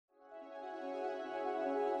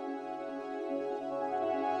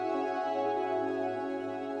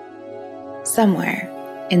somewhere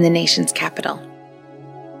in the nation's capital,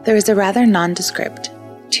 there is a rather nondescript,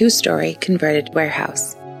 two-story converted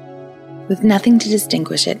warehouse, with nothing to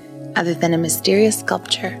distinguish it other than a mysterious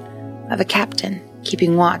sculpture of a captain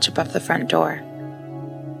keeping watch above the front door.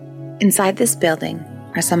 Inside this building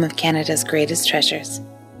are some of Canada's greatest treasures,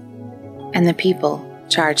 and the people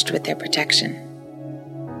charged with their protection: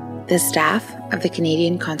 the staff of the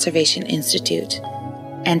Canadian Conservation Institute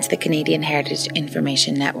and the Canadian Heritage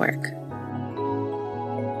Information Network.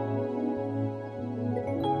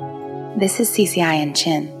 This is CCI and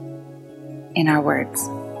Chin, in our words.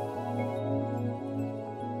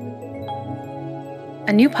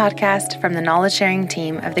 A new podcast from the knowledge-sharing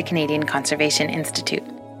team of the Canadian Conservation Institute.